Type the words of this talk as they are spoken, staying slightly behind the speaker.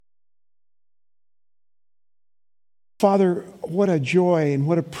Father, what a joy and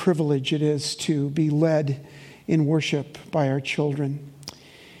what a privilege it is to be led in worship by our children.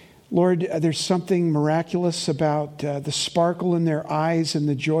 Lord, there's something miraculous about the sparkle in their eyes and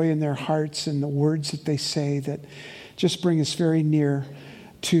the joy in their hearts and the words that they say that just bring us very near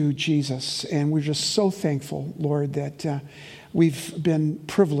to Jesus. And we're just so thankful, Lord, that we've been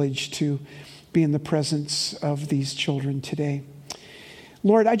privileged to be in the presence of these children today.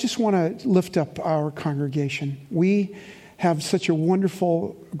 Lord, I just want to lift up our congregation. We have such a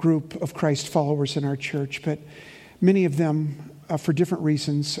wonderful group of Christ followers in our church, but many of them, for different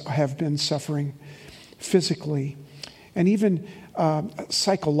reasons, have been suffering physically and even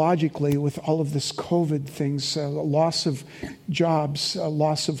psychologically with all of this COVID things, loss of jobs,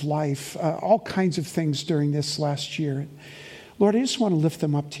 loss of life, all kinds of things during this last year. Lord, I just want to lift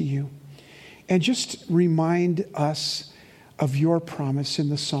them up to you and just remind us of your promise in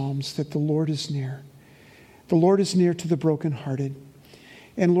the Psalms that the Lord is near. The Lord is near to the brokenhearted.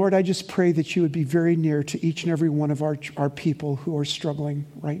 And Lord, I just pray that you would be very near to each and every one of our people who are struggling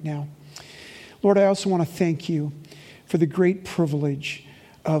right now. Lord, I also want to thank you for the great privilege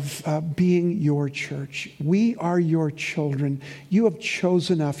of being your church. We are your children. You have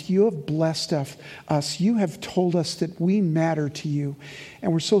chosen us. You have blessed us. You have told us that we matter to you.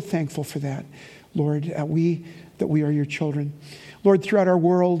 And we're so thankful for that, Lord. That we are your children. Lord, throughout our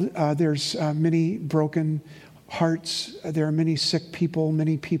world, there's many broken hearts. There are many sick people.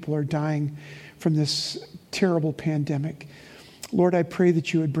 Many people are dying from this terrible pandemic. Lord, I pray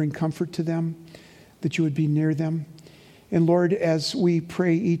that you would bring comfort to them, that you would be near them. And Lord, as we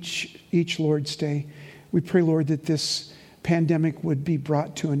pray each Lord's Day, we pray, Lord, that this pandemic would be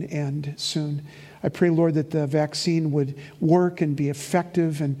brought to an end soon. I pray, Lord, that the vaccine would work and be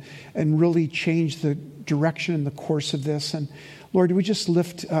effective and really change the direction and the course of this. And Lord, we just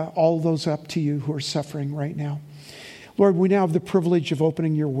lift all those up to you who are suffering right now. Lord, we now have the privilege of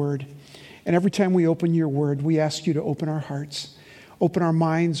opening your word. And every time we open your word, we ask you to open our hearts, open our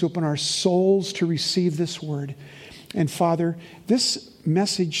minds, open our souls to receive this word. And Father, this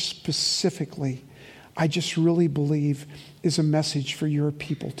message specifically, I just really believe is a message for your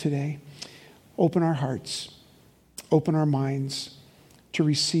people today. Open our hearts, open our minds to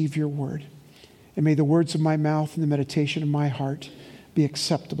receive your word. And may the words of my mouth and the meditation of my heart be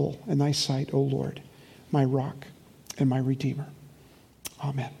acceptable in thy sight, O Lord, my rock and my redeemer.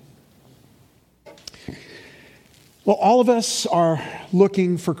 Amen. Well, all of us are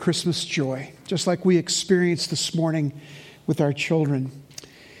looking for Christmas joy, just like we experienced this morning with our children.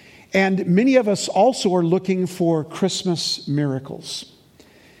 And many of us also are looking for Christmas miracles.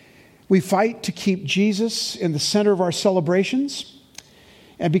 We fight to keep Jesus in the center of our celebrations.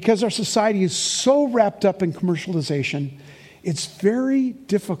 And because our society is so wrapped up in commercialization, it's very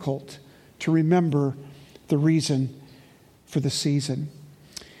difficult to remember the reason for the season.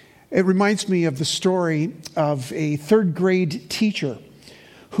 It reminds me of the story of a third grade teacher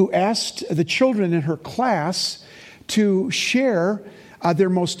who asked the children in her class to share their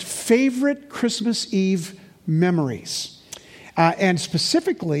most favorite Christmas Eve memories, and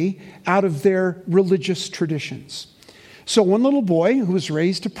specifically out of their religious traditions. So one little boy who was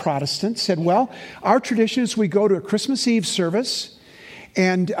raised a Protestant said, well, our tradition is we go to a Christmas Eve service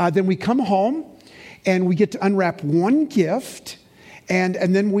and then we come home and we get to unwrap one gift and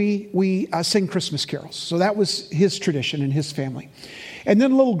then we sing Christmas carols. So that was his tradition in his family. And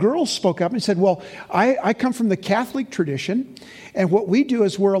then a little girl spoke up and said, well, I come from the Catholic tradition, and what we do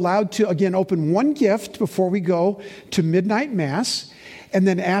is we're allowed to, again, open one gift before we go to midnight mass. And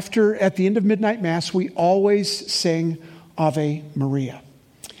then at the end of midnight mass, we always sing Ave Maria.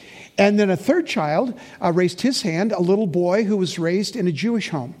 And then a third child raised his hand, a little boy who was raised in a Jewish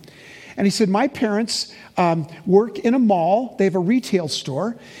home. And he said, my parents work in a mall. They have a retail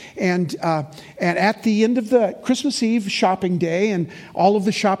store. And at the end of the Christmas Eve shopping day, and all of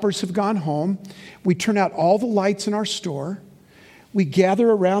the shoppers have gone home, we turn out all the lights in our store. We gather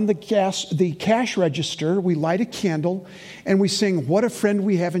around the cash register. We light a candle, and we sing, "What a Friend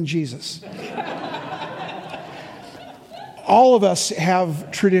We Have in Jesus." All of us have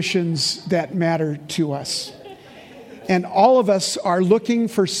traditions that matter to us. And all of us are looking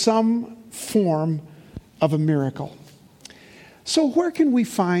for some form of a miracle. So where can we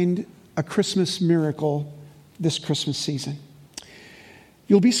find a Christmas miracle this Christmas season?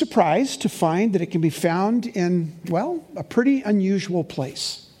 You'll be surprised to find that it can be found in, well, a pretty unusual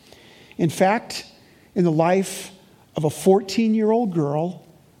place. In fact, in the life of a 14-year-old girl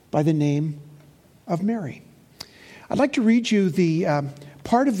by the name of Mary. I'd like to read you the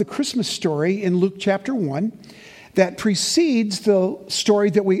part of the Christmas story in Luke chapter 1. that precedes the story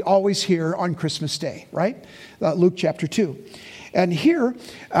that we always hear on Christmas Day, right? Luke chapter 2. And here,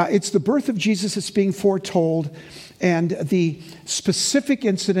 it's the birth of Jesus that's being foretold, and the specific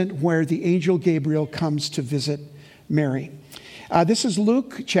incident where the angel Gabriel comes to visit Mary. This is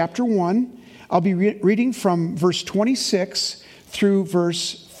Luke chapter 1. I'll be reading from verse 26 through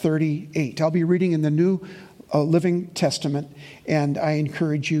verse 38. I'll be reading in the New Living Testament, and I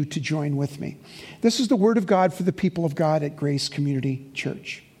encourage you to join with me. This is the word of God for the people of God at Grace Community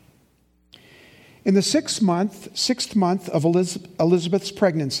Church. In the sixth month of Elizabeth's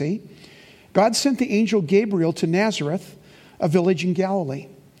pregnancy, God sent the angel Gabriel to Nazareth, a village in Galilee,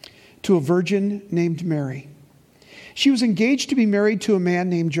 to a virgin named Mary. She was engaged to be married to a man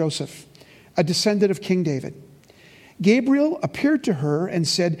named Joseph, a descendant of King David. Gabriel appeared to her and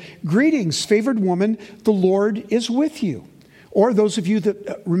said, "Greetings, favored woman, the Lord is with you." Or those of you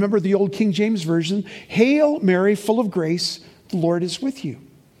that remember the old King James Version, "Hail Mary, full of grace, the Lord is with you."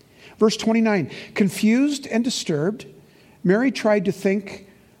 Verse 29, confused and disturbed, Mary tried to think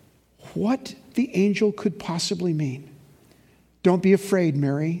what the angel could possibly mean. "Don't be afraid,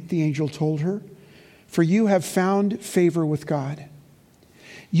 Mary," the angel told her, "for you have found favor with God.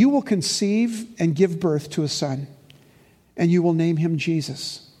 You will conceive and give birth to a son, and you will name him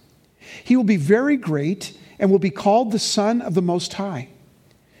Jesus. He will be very great and will be called the Son of the Most High.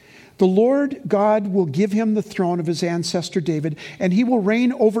 The Lord God will give him the throne of his ancestor David, and he will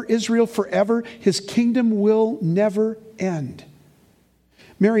reign over Israel forever. His kingdom will never end."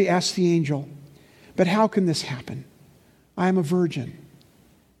 Mary asked the angel, "But how can this happen? I am a virgin."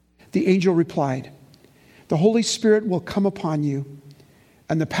 The angel replied, "The Holy Spirit will come upon you,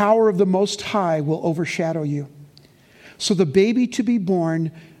 and the power of the Most High will overshadow you. So the baby to be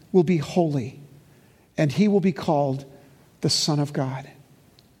born will be holy, and he will be called the Son of God.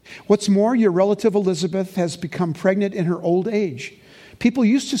 What's more, your relative Elizabeth has become pregnant in her old age. People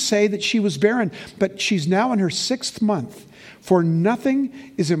used to say that she was barren, but she's now in her 6th month, for nothing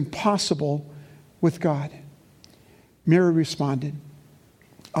is impossible with God." Mary responded,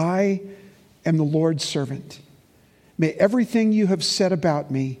 "I am the Lord's servant. May everything you have said about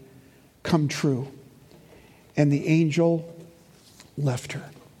me come true." And the angel left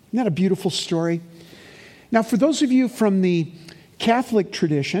her. Isn't that a beautiful story? Now, for those of you from the Catholic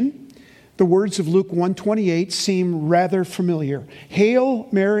tradition, the words of Luke 1:28 seem rather familiar. "Hail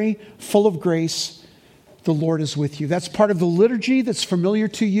Mary, full of grace, the Lord is with you." That's part of the liturgy that's familiar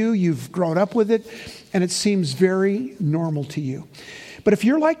to you. You've grown up with it, and it seems very normal to you. But if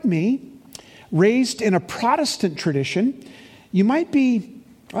you're like me, raised in a Protestant tradition, you might be,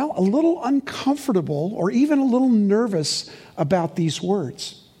 well, a little uncomfortable or even a little nervous about these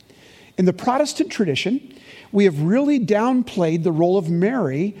words. In the Protestant tradition, we have really downplayed the role of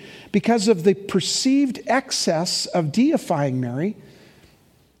Mary because of the perceived excess of deifying Mary,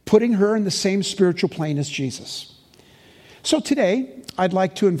 putting her in the same spiritual plane as Jesus. So today, I'd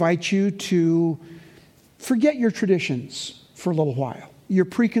like to invite you to forget your traditions for a little while, your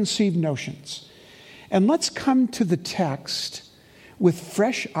preconceived notions, and let's come to the text with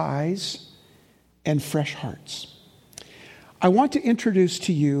fresh eyes and fresh hearts. I want to introduce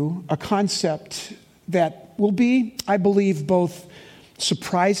to you a concept that will be, I believe, both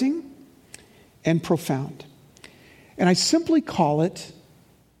surprising and profound. And I simply call it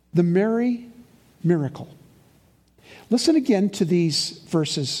the Mary miracle. Listen again to these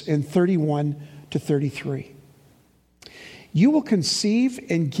verses in 31 to 33. "You will conceive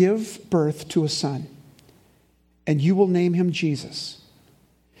and give birth to a son, and you will name him Jesus.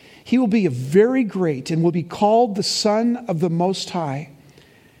 He will be very great and will be called the Son of the Most High.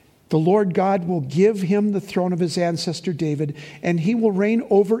 The Lord God will give him the throne of his ancestor David, and he will reign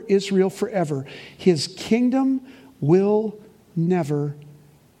over Israel forever. His kingdom will never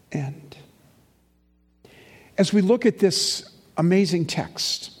end." As we look at this amazing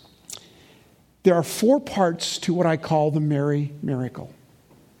text, there are 4 parts to what I call the Mary miracle.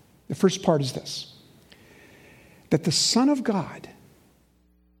 The first part is this: that the Son of God,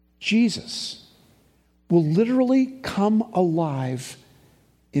 Jesus, will literally come alive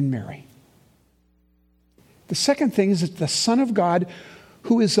in Mary. The second thing is that the Son of God,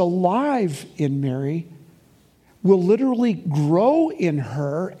 who is alive in Mary, will literally grow in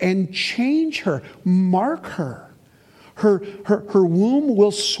her and change her, mark her. Her womb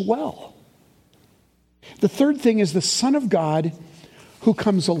will swell. The third thing is the Son of God, who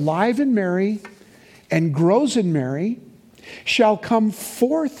comes alive in Mary and grows in Mary, shall come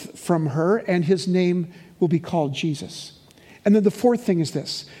forth from her, and his name will be called Jesus. And then the fourth thing is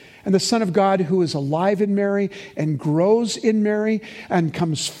this: And the Son of God who is alive in Mary and grows in Mary and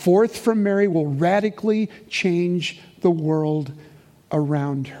comes forth from Mary will radically change the world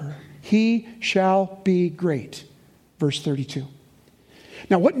around her. He shall be great. Verse 32.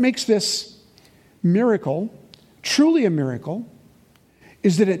 Now, what makes this miracle truly a miracle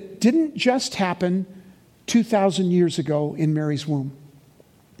is that it didn't just happen 2,000 years ago in Mary's womb.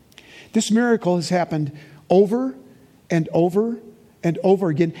 This miracle has happened over and over and over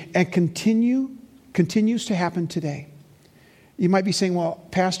again and continues to happen today. You might be saying, well,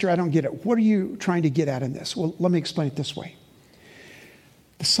 Pastor, I don't get it. What are you trying to get at in this? Well, let me explain it this way.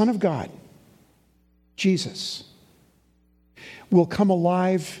 The Son of God, Jesus, will come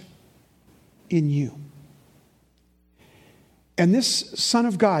alive in you. And this Son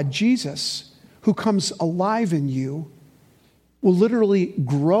of God, Jesus, who comes alive in you, will literally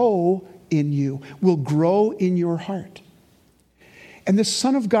grow in you, will grow in your heart. And the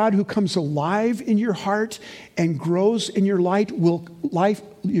Son of God who comes alive in your heart and grows in your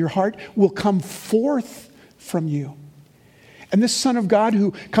your heart will come forth from you. And this Son of God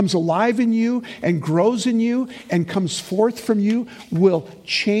who comes alive in you and grows in you and comes forth from you will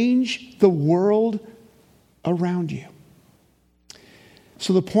change the world around you.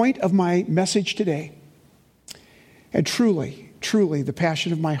 So the point of my message today, and truly the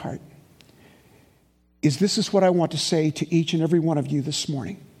passion of my heart, is this is what I want to say to each and every one of you this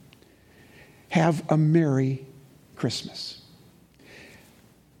morning. Have a Merry Christmas.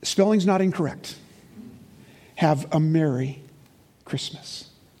 Spelling's not incorrect. Have a Merry Christmas.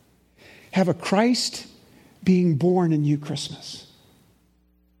 Have a Christ being born in you Christmas.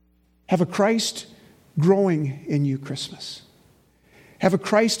 Have a Christ growing in you Christmas. Have a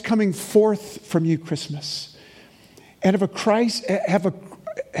Christ coming forth from you Christmas. And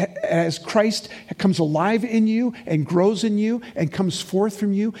as Christ comes alive in you and grows in you and comes forth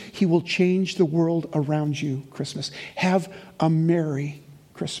from you, he will change the world around you Christmas. Have a Merry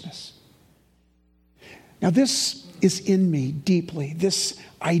Christmas. Now this is in me deeply, this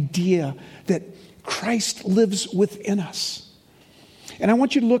idea that Christ lives within us. And I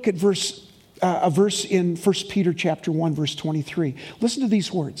want you to look at a verse in 1 Peter chapter 1, verse 23. Listen to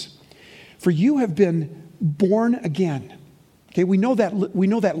these words. For you have been born again. Okay, we know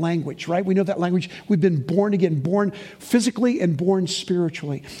that language, right? We know that language. We've been born again, born physically and born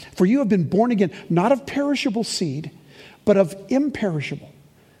spiritually. For you have been born again, not of perishable seed, but of imperishable,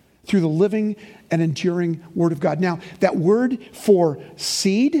 through the living and enduring Word of God. Now, that word for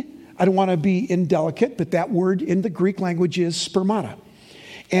seed, I don't want to be indelicate, but that word in the Greek language is spermata.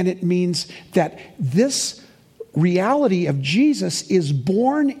 And it means that this reality of Jesus is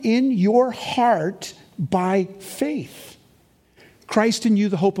born in your heart by faith. Christ in you,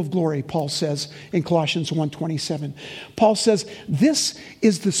 the hope of glory, Paul says in Colossians 1:27. Paul says, this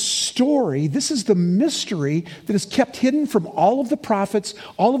is the story, this is the mystery that is kept hidden from all of the prophets,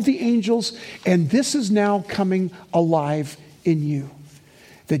 all of the angels, and this is now coming alive in you.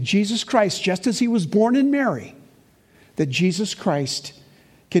 That Jesus Christ, just as he was born in Mary, that Jesus Christ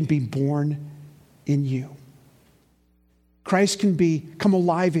can be born in you. Christ can come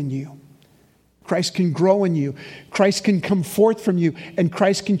alive in you. Christ can grow in you. Christ can come forth from you. And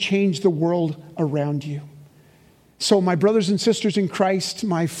Christ can change the world around you. So my brothers and sisters in Christ,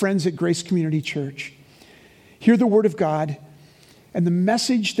 my friends at Grace Community Church, hear the word of God and the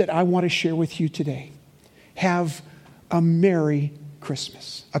message that I want to share with you today. Have a Merry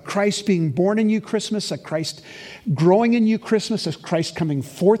Christmas. A Christ being born in you Christmas, a Christ growing in you Christmas, a Christ coming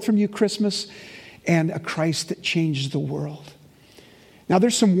forth from you Christmas, and a Christ that changes the world. Now,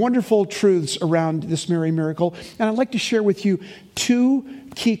 there's some wonderful truths around this Mary miracle, and I'd like to share with you two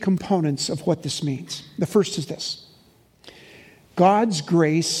key components of what this means. The first is this. God's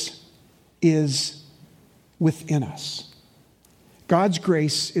grace is within us. God's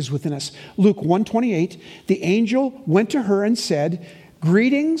grace is within us. Luke 1:28, the angel went to her and said,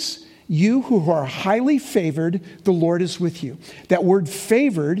 "Greetings, you who are highly favored, the Lord is with you." That word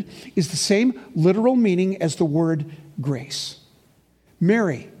favored is the same literal meaning as the word grace.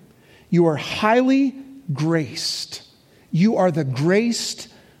 Mary, you are highly graced. You are the graced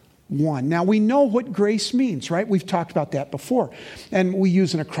one. Now, we know what grace means, right? We've talked about that before. And we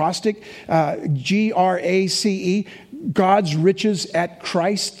use an acrostic, GRACE, God's riches at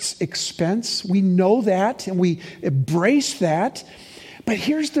Christ's expense. We know that and we embrace that. But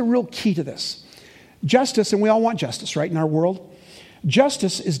here's the real key to this. Justice, and we all want justice, right, in our world.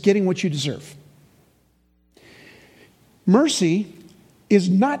 Justice is getting what you deserve. Mercy is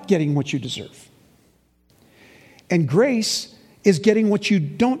not getting what you deserve. And grace is getting what you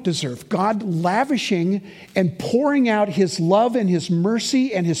don't deserve. God lavishing and pouring out his love and his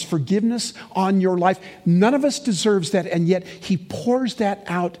mercy and his forgiveness on your life. None of us deserves that, and yet he pours that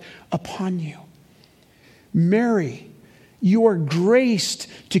out upon you. Mary, you are graced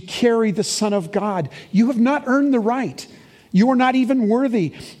to carry the Son of God. You have not earned the right. You are not even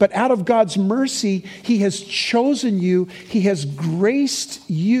worthy. But out of God's mercy, he has chosen you. He has graced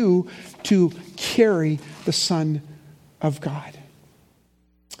you to carry the Son of God.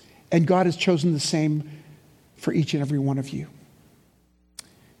 And God has chosen the same for each and every one of you.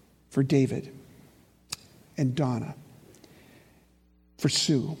 For David and Donna. For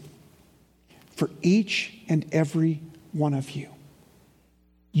Sue. For each and every one of you.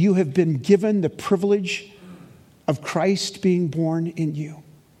 You have been given the privilege of Christ being born in you.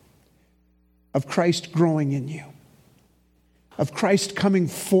 Of Christ growing in you. Of Christ coming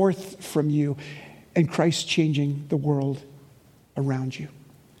forth from you. And Christ changing the world around you.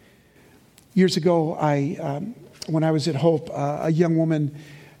 Years ago, when I was at Hope, a young woman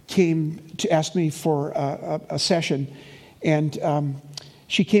came to ask me for a session. And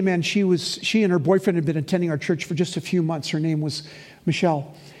she came in. She and her boyfriend had been attending our church for just a few months. Her name was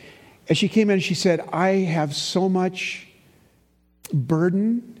Michelle. And she came in and she said, I have so much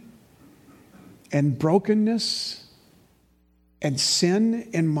burden and brokenness and sin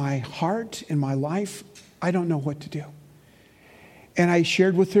in my heart, in my life. I don't know what to do. And I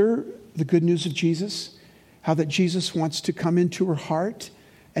shared with her the good news of Jesus, how that Jesus wants to come into her heart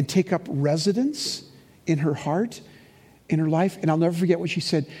and take up residence in her heart, in her life. And I'll never forget what she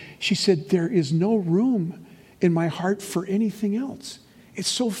said. She said, there is no room in my heart for anything else. It's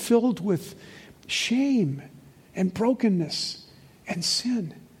so filled with shame and brokenness and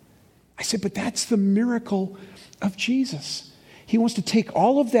sin. I said, but that's the miracle of Jesus. He wants to take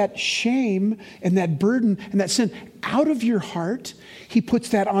all of that shame and that burden and that sin out of your heart. He puts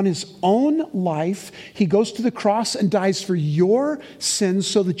that on his own life. He goes to the cross and dies for your sins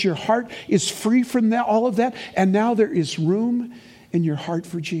so that your heart is free from all of that. And now there is room in your heart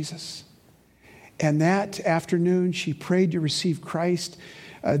for Jesus. And that afternoon, she prayed to receive Christ.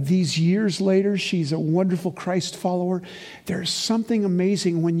 These years later, she's a wonderful Christ follower. There's something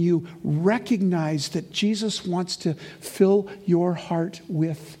amazing when you recognize that Jesus wants to fill your heart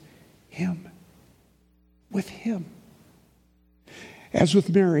with him. With him. As with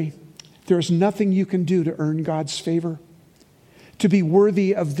Mary, there's nothing you can do to earn God's favor, to be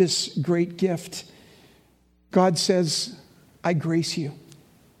worthy of this great gift. God says, I grace you.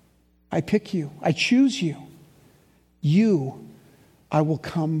 I pick you. I choose you. You I will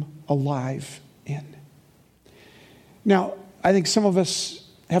come alive in. Now, I think some of us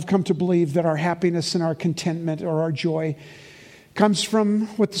have come to believe that our happiness and our contentment or our joy comes from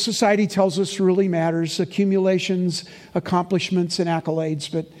what the society tells us really matters, accumulations, accomplishments, and accolades.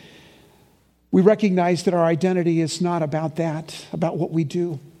 But we recognize that our identity is not about that, about what we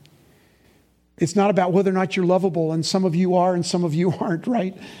do. It's not about whether or not you're lovable, and some of you are and some of you aren't,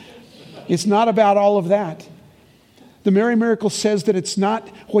 right? It's not about all of that. The Mary Miracle says that it's not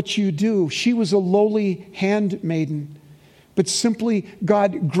what you do. She was a lowly handmaiden, but simply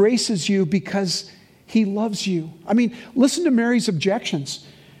God graces you because he loves you. I mean, listen to Mary's objections.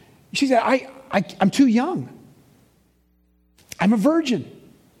 She said, I'm too young. I'm a virgin.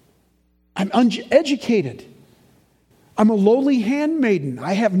 I'm uneducated. I'm a lowly handmaiden.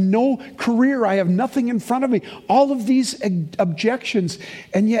 I have no career. I have nothing in front of me. All of these objections,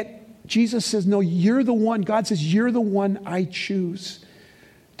 and yet Jesus says, no, you're the one. God says, you're the one I choose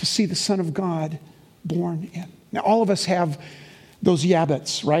to see the Son of God born in. Now, all of us have those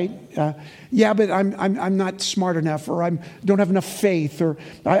yabbits, right? Yeah, but I'm not smart enough, or I don't have enough faith, or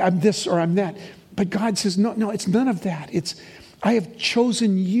I'm this or I'm that. But God says, no, it's none of that. It's, I have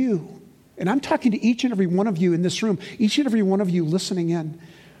chosen you. And I'm talking to each and every one of you in this room, each and every one of you listening in.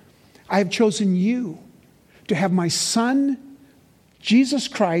 I have chosen you to have my Son, Jesus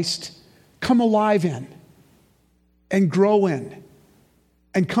Christ, come alive in and grow in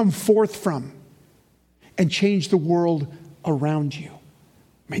and come forth from and change the world around you.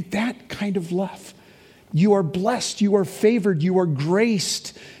 I mean, that kind of love. You are blessed, you are favored, you are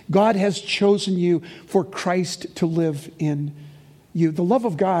graced. God has chosen you for Christ to live in you. The love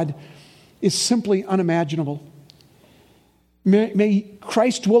of God is simply unimaginable. May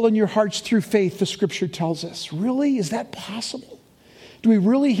Christ dwell in your hearts through faith, the scripture tells us. Really? Is that possible? Do we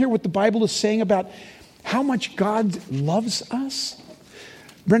really hear what the Bible is saying about how much God loves us?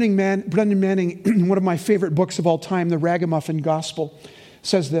 Brendan Manning, in one of my favorite books of all time, The Ragamuffin Gospel,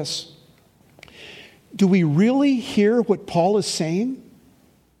 says this. Do we really hear what Paul is saying?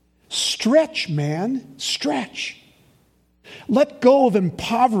 Stretch, man, stretch. Let go of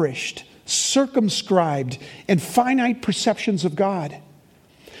impoverished, circumscribed, and finite perceptions of God.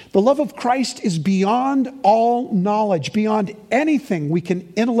 The love of Christ is beyond all knowledge, beyond anything we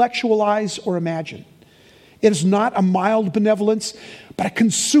can intellectualize or imagine. It is not a mild benevolence, but a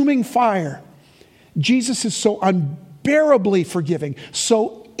consuming fire. Jesus is so unbearably forgiving,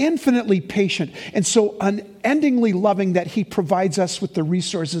 so infinitely patient, and so unendingly loving that he provides us with the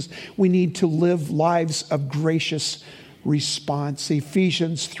resources we need to live lives of gracious response.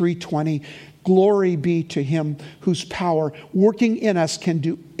 Ephesians 3:20, glory be to him whose power working in us can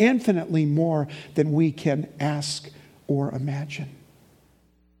do infinitely more than we can ask or imagine.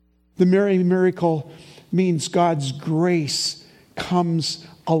 The Mary miracle means God's grace comes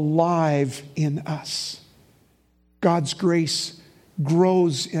alive in us. God's grace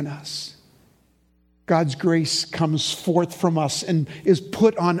grows in us. God's grace comes forth from us and is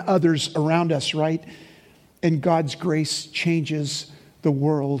put on others around us, right? And God's grace changes the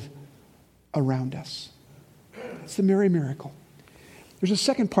world around us. It's the Mary miracle. There's a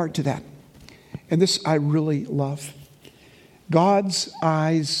second part to that, and this I really love. God's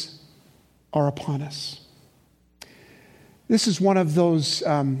eyes are upon us. This is one of those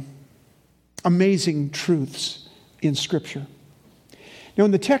amazing truths in Scripture. Now,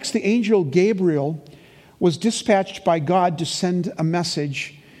 in the text, the angel Gabriel was dispatched by God to send a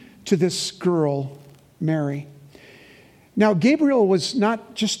message to this girl, Mary. Now, Gabriel was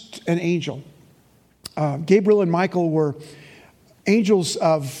not just an angel. Gabriel and Michael were angels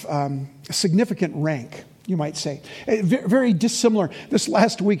of significant rank, you might say. Very dissimilar. This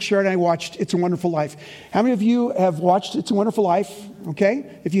last week, Sharon and I watched It's a Wonderful Life. How many of you have watched It's a Wonderful Life?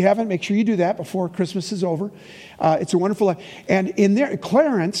 Okay? If you haven't, make sure you do that before Christmas is over. It's a Wonderful Life. And in there,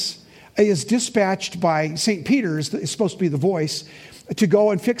 Clarence is dispatched by St. Peter, is supposed to be the voice, to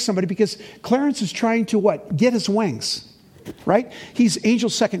go and fix somebody because Clarence is trying to what? Get his wings, right? He's angel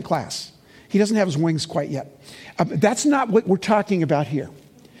second class. He doesn't have his wings quite yet. That's not what we're talking about here.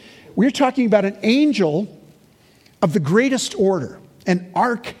 We're talking about an angel of the greatest order, an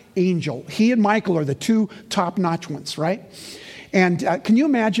archangel. He and Michael are the two top-notch ones, right? And can you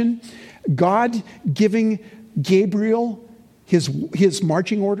imagine God giving Gabriel his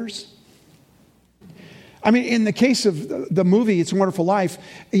marching orders? I mean, in the case of the movie, It's a Wonderful Life,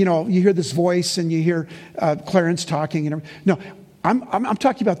 you know, you hear this voice and you hear Clarence talking. And no, I'm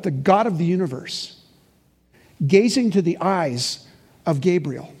talking about the God of the universe gazing to the eyes of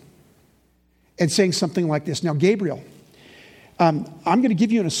Gabriel and saying something like this. Now, Gabriel, I'm going to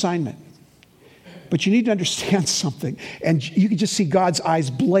give you an assignment, but you need to understand something. And you can just see God's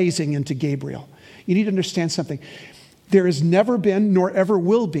eyes blazing into Gabriel. You need to understand something. There has never been, nor ever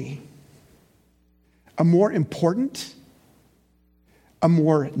will be, a more important, a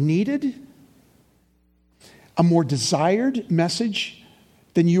more needed, a more desired message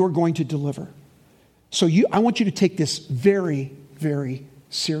than you are going to deliver. So I want you to take this very, very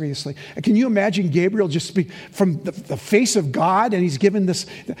seriously. Can you imagine Gabriel just speak from the face of God, and he's given this?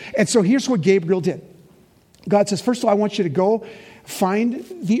 And so here's what Gabriel did. God says, first of all, I want you to go find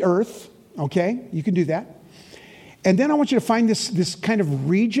the earth. Okay, you can do that. And then I want you to find this kind of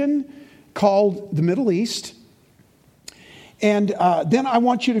region called the Middle East. And then I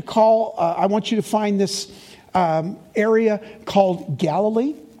want you to find this area called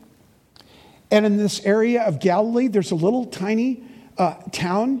Galilee. And in this area of Galilee, there's a little tiny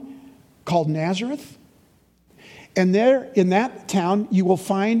town called Nazareth. And there, in that town, you will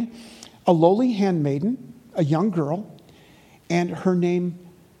find a lowly handmaiden, a young girl, and her name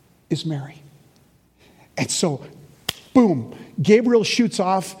is Mary. And so, boom, Gabriel shoots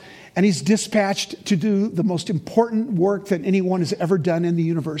off, and he's dispatched to do the most important work that anyone has ever done in the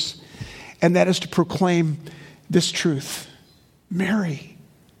universe. And that is to proclaim this truth. Mary,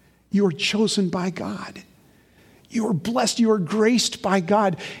 you are chosen by God. You are blessed. You are graced by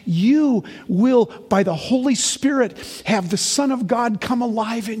God. You will, by the Holy Spirit, have the Son of God come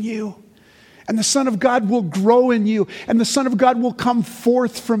alive in you. And the Son of God will grow in you. And the Son of God will come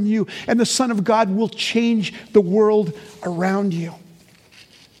forth from you. And the Son of God will change the world around you.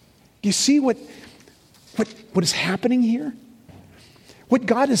 Do you see what is happening here? What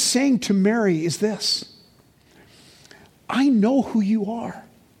God is saying to Mary is this. I know who you are.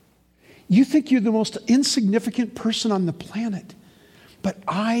 You think you're the most insignificant person on the planet. But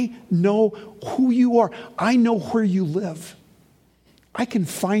I know who you are. I know where you live. I can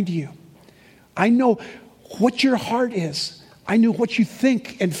find you. I know what your heart is. I know what you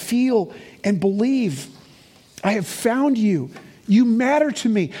think and feel and believe. I have found you. You matter to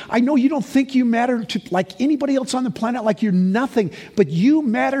me. I know you don't think you matter to like anybody else on the planet, like you're nothing, but you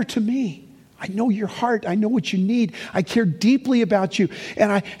matter to me. I know your heart. I know what you need. I care deeply about you.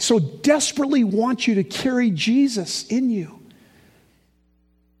 And I so desperately want you to carry Jesus in you.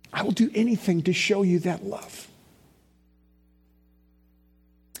 I will do anything to show you that love.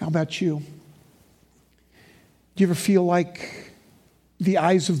 How about you? Do you ever feel like the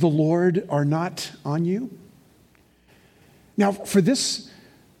eyes of the Lord are not on you? Now, for this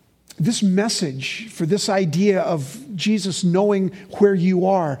message, for this idea of Jesus knowing where you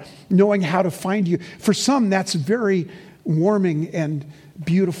are, knowing how to find you, for some that's very warming and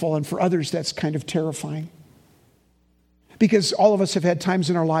beautiful, and for others that's kind of terrifying. Because all of us have had times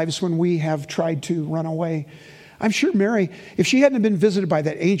in our lives when we have tried to run away. I'm sure Mary, if she hadn't been visited by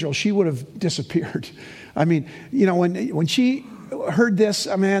that angel, she would have disappeared. I mean, you know, when she heard this,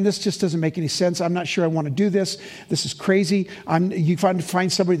 man, this just doesn't make any sense. I'm not sure I want to do this. This is crazy. You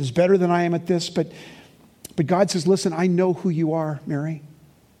find somebody that's better than I am at this. But God says, listen, I know who you are, Mary.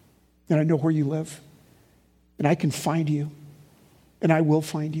 And I know where you live. And I can find you. And I will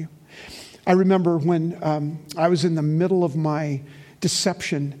find you. I remember when I was in the middle of my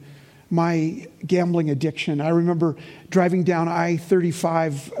deception, my gambling addiction. I remember driving down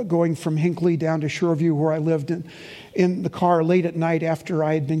I-35, going from Hinckley down to Shoreview, where I lived, in the car late at night after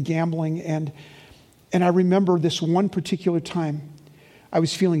I had been gambling. And I remember this one particular time, I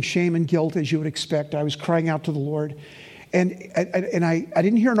was feeling shame and guilt, as you would expect. I was crying out to the Lord. And I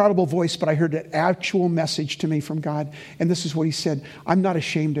didn't hear an audible voice, but I heard an actual message to me from God. And this is what he said: I'm not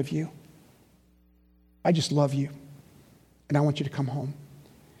ashamed of you. I just love you. And I want you to come home.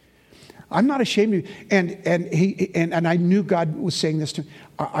 I'm not ashamed of you. And I knew God was saying this to me.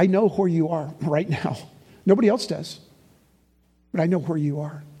 I know where you are right now. Nobody else does. But I know where you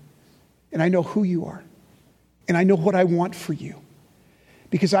are. And I know who you are. And I know what I want for you.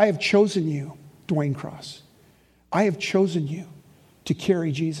 Because I have chosen you, Dwayne Cross. I have chosen you to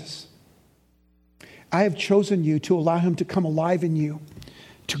carry Jesus. I have chosen you to allow him to come alive in you,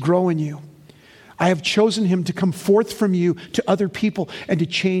 to grow in you. I have chosen him to come forth from you to other people and to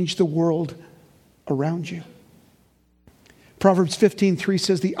change the world around you. Proverbs 15:3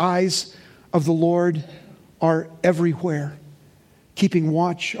 says, the eyes of the Lord are everywhere, keeping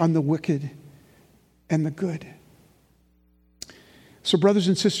watch on the wicked and the good. So, brothers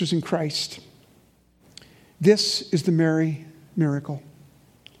and sisters in Christ, this is the Mary miracle.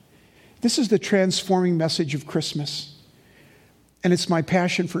 This is the transforming message of Christmas. And it's my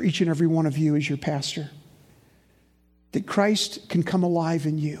passion for each and every one of you as your pastor, that Christ can come alive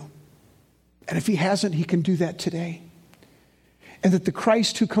in you. And if he hasn't, he can do that today. And that the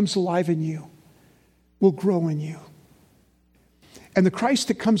Christ who comes alive in you will grow in you. And the Christ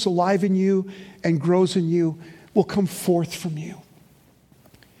that comes alive in you and grows in you will come forth from you.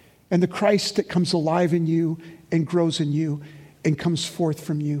 And the Christ that comes alive in you and grows in you and comes forth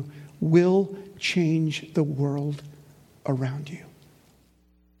from you will change the world around you.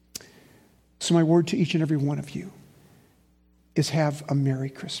 So my word to each and every one of you is have a Merry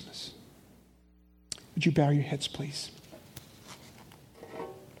Christmas. Would you bow your heads, please?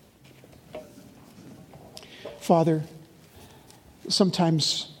 Father,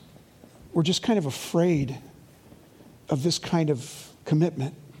 sometimes we're just kind of afraid of this kind of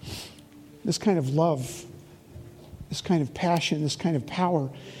commitment, this kind of love, this kind of passion, this kind of power,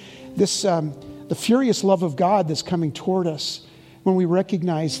 the furious love of God that's coming toward us when we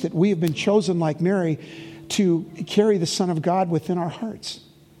recognize that we have been chosen, like Mary, to carry the Son of God within our hearts.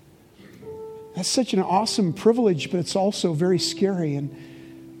 That's such an awesome privilege, but it's also very scary.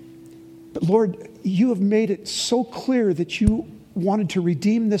 But Lord, you have made it so clear that you wanted to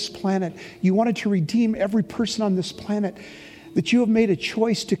redeem this planet. You wanted to redeem every person on this planet, that you have made a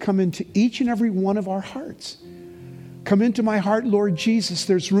choice to come into each and every one of our hearts. Come into my heart, Lord Jesus.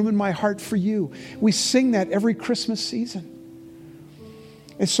 There's room in my heart for you. We sing that every Christmas season.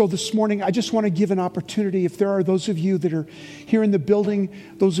 And so this morning, I just want to give an opportunity. If there are those of you that are here in the building,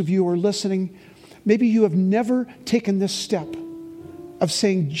 those of you who are listening, maybe you have never taken this step of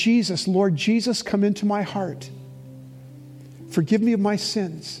saying, Jesus, Lord Jesus, come into my heart. Forgive me of my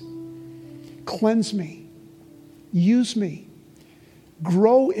sins. Cleanse me. Use me.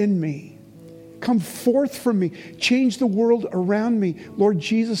 Grow in me. Come forth from me. Change the world around me. Lord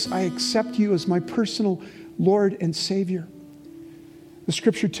Jesus, I accept you as my personal Lord and Savior. The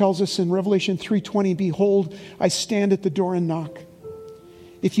scripture tells us in Revelation 3:20, behold, I stand at the door and knock.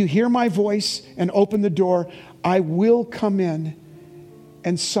 If you hear my voice and open the door, I will come in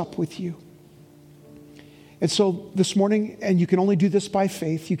and sup with you. And so this morning, and you can only do this by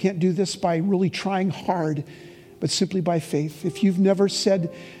faith. You can't do this by really trying hard, but simply by faith. If you've never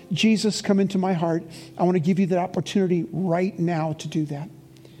said, Jesus, come into my heart, I want to give you the opportunity right now to do that.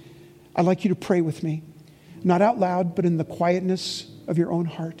 I'd like you to pray with me, not out loud, but in the quietness of your own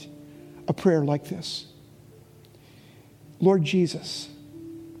heart, a prayer like this. Lord Jesus,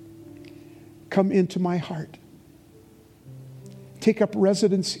 come into my heart. Take up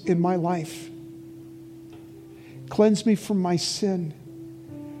residence in my life. Cleanse me from my sin.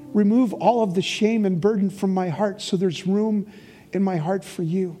 Remove all of the shame and burden from my heart so there's room in my heart for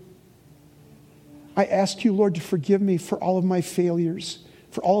you. I ask you, Lord, to forgive me for all of my failures,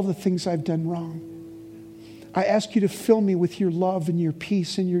 for all of the things I've done wrong. I ask you to fill me with your love and your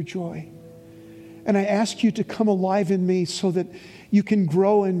peace and your joy. And I ask you to come alive in me so that you can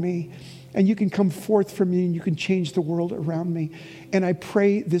grow in me and you can come forth from me and you can change the world around me. And I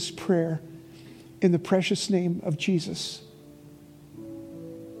pray this prayer in the precious name of Jesus.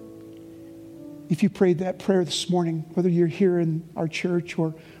 If you prayed that prayer this morning, whether you're here in our church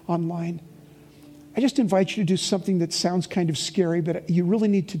or online, I just invite you to do something that sounds kind of scary, but you really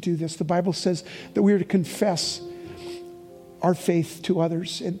need to do this. The Bible says that we are to confess our faith to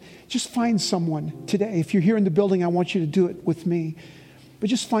others. And just find someone today. If you're here in the building, I want you to do it with me. But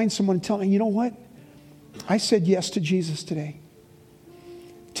just find someone and tell them, you know what? I said yes to Jesus today.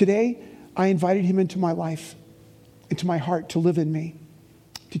 Today, I invited him into my life, into my heart, to live in me,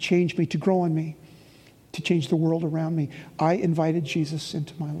 to change me, to grow in me, to change the world around me. I invited Jesus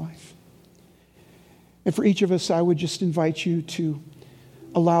into my life. And for each of us, I would just invite you to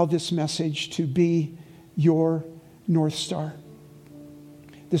allow this message to be your North Star.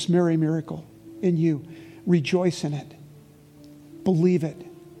 This Mary miracle in you. Rejoice in it. Believe it.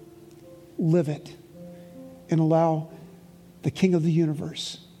 Live it. And allow the King of the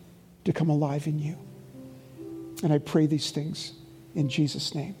universe to come alive in you. And I pray these things in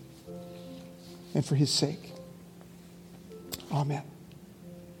Jesus' name and for his sake. Amen.